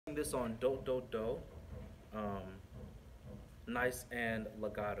This on do do do, um, nice and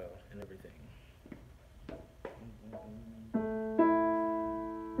legato and everything.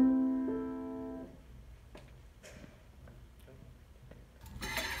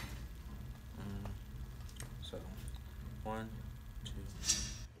 So, one, two.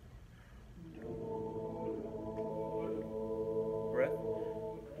 Breath.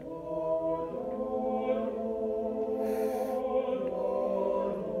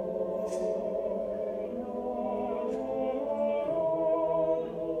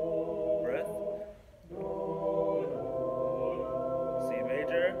 Breath. C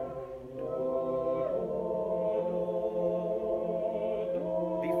major.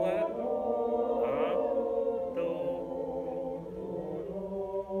 B flat. Do.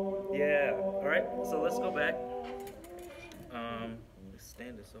 Yeah. All right. So let's go back. This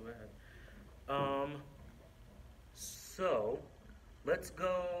stand is so bad. So let's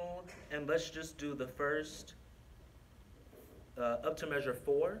go and let's just do the first up to measure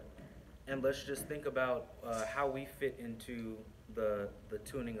 4, and let's just think about how we fit into the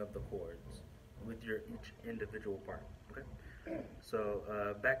tuning of the chords with your each individual part. Okay. So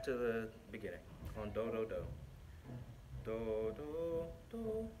back to the beginning on do do do. Do do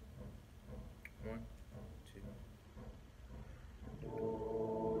do. 1, 2.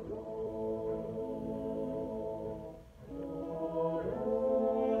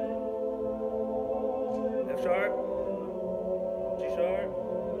 F sharp, G sharp.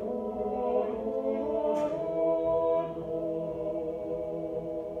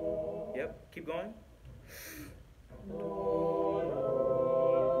 Yep, keep going.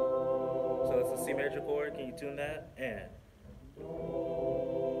 So it's a C major chord. Can you tune that? And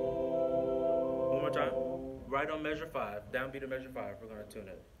one more time. Right on measure 5, downbeat of measure 5. We're gonna tune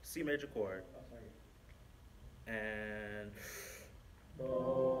it. C major chord. And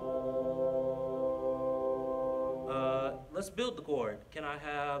let's build the chord. Can I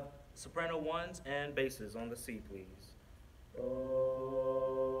have soprano 1s and basses on the C, please?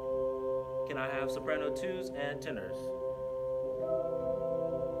 Can I have soprano 2s and tenors?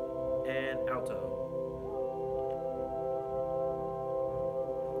 And alto.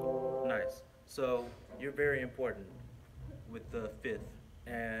 Nice. So you're very important with the 5th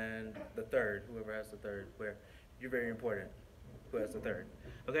and the 3rd, whoever has the 3rd, where you're very important, who has the 3rd.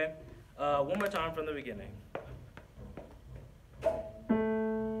 Okay? One more time from the beginning.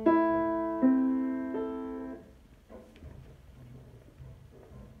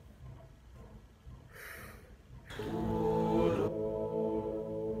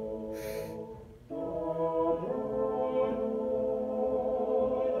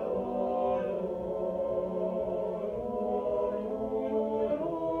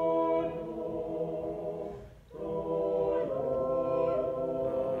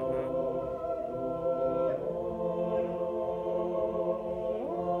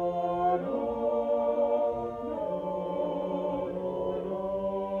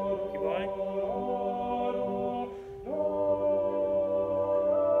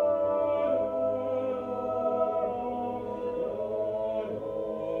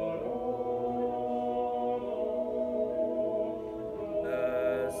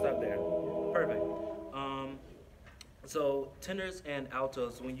 Stop there. Perfect. So tenors and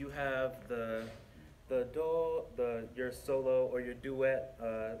altos, when you have the do, your solo or your duet,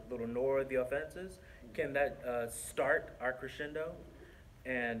 little nor the offenses, can that start our crescendo?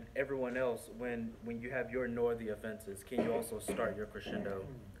 And everyone else, when you have your nor the offenses, can you also start your crescendo?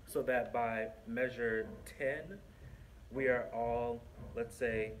 So that by measure 10, we are all, let's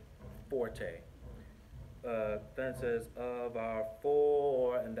say, forte. Offenses of our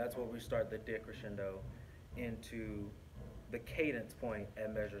 4, and that's where we start the decrescendo into the cadence point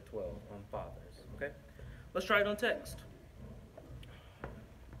at measure 12 on fathers. Okay? Let's try it on text.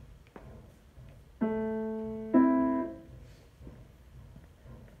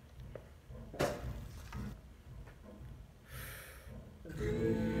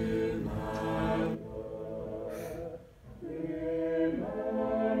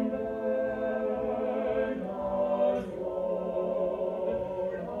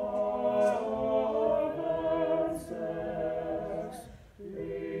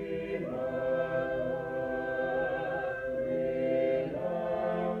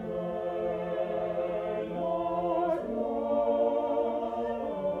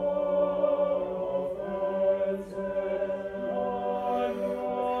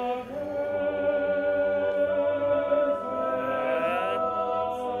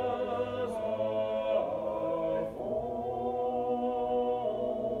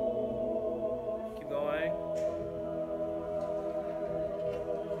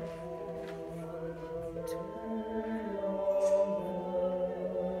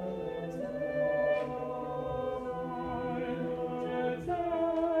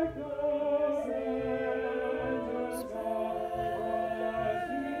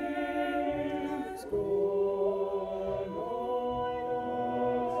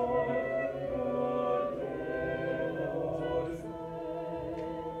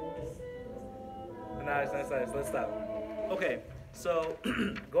 Nice. Let's stop. Okay, so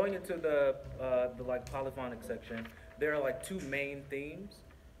going into the like polyphonic section, there are like two main themes.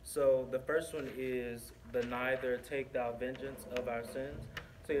 So the first one is the neither take thou vengeance of our sins.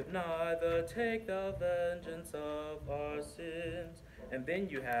 So you have neither take thou vengeance of our sins, and then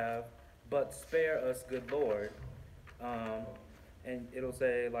you have but spare us, good Lord, um, and it'll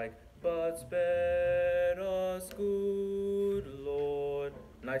say like but spare us, good Lord.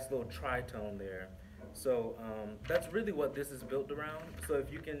 Nice little tritone there. So that's really what this is built around. So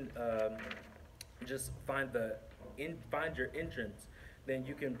if you can just find your entrance, then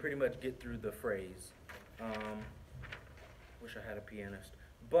you can pretty much get through the phrase. Wish I had a pianist,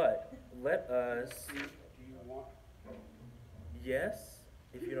 but let us. Do you want? Yes,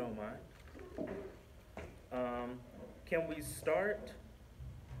 if you don't mind. Can we start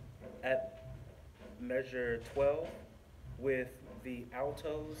at measure 12 with the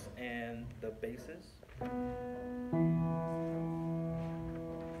altos and the basses?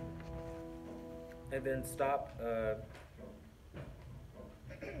 And then stop.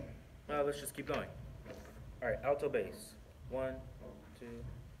 Let's just keep going. All right, alto bass. 1, 2,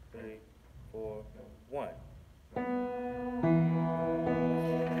 3, 4, 1.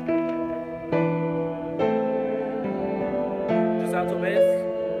 Just alto bass.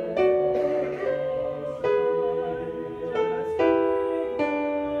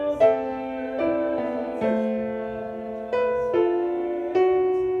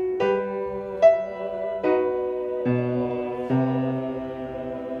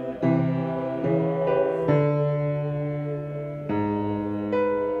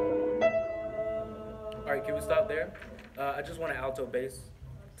 All right, can we stop there? I just want an alto bass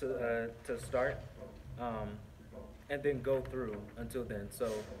to start, and then go through until then. So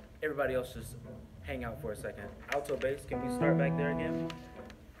everybody else just hang out for a second. Alto bass, can we start back there again?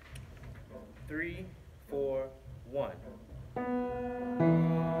 3, 4, 1.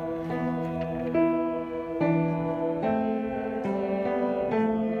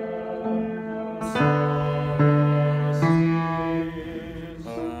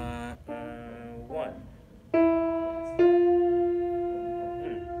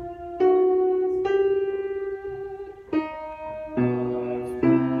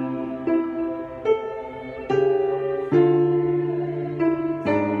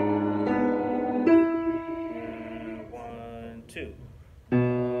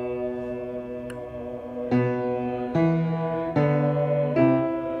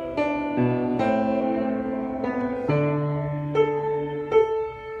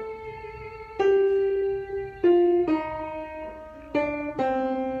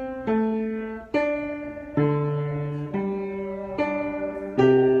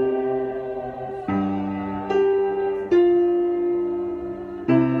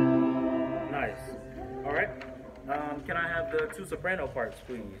 Can I have the two soprano parts,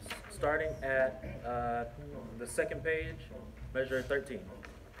 please? Starting at the second page, measure 13.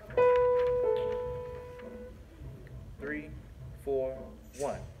 3, 4,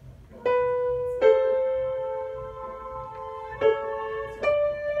 1.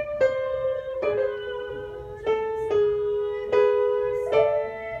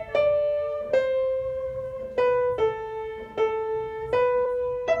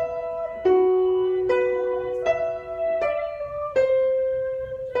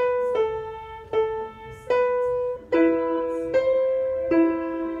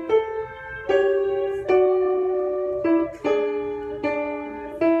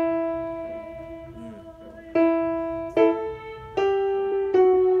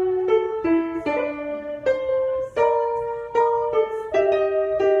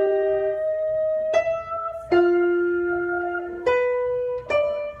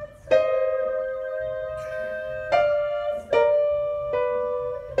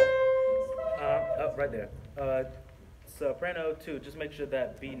 Right there. Soprano 2, just make sure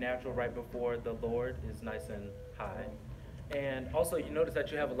that B natural right before the Lord is nice and high. And also you notice that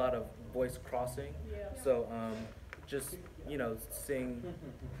you have a lot of voice crossing. Yeah. So just, sing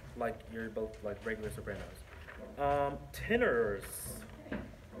like you're both like regular sopranos. Tenors.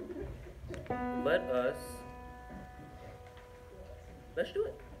 Let's do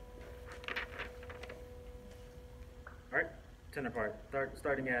it. All right, tenor part,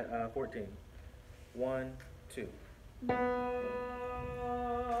 starting at 14. 1, 2.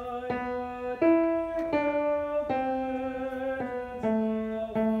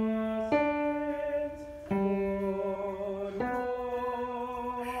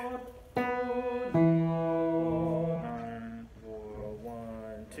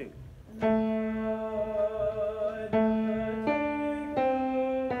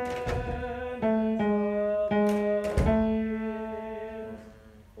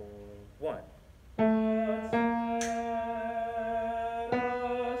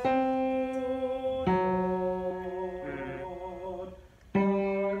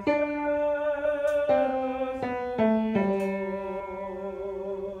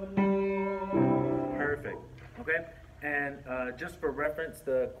 Okay? And just for reference,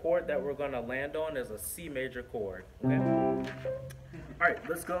 the chord that we're going to land on is a C major chord. Okay? All right,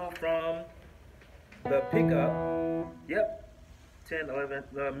 let's go from the pickup. Yep, 10, 11,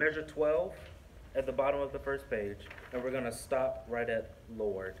 measure 12 at the bottom of the first page. And we're going to stop right at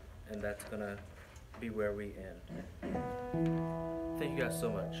Lord. And that's going to be where we end. Thank you guys so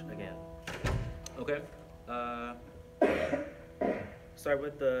much again. Okay? Start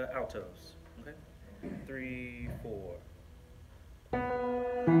with the altos. Okay? 3, 4.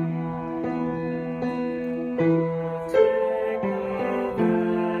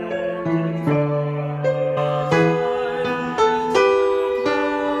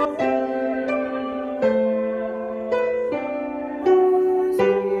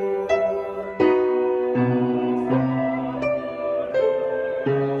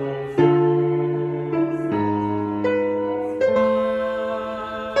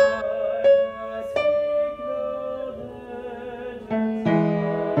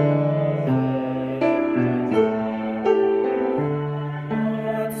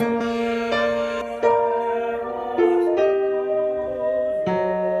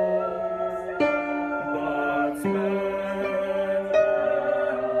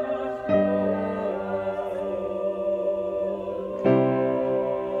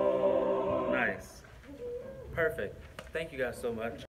 Nice. Perfect. Thank you guys so much.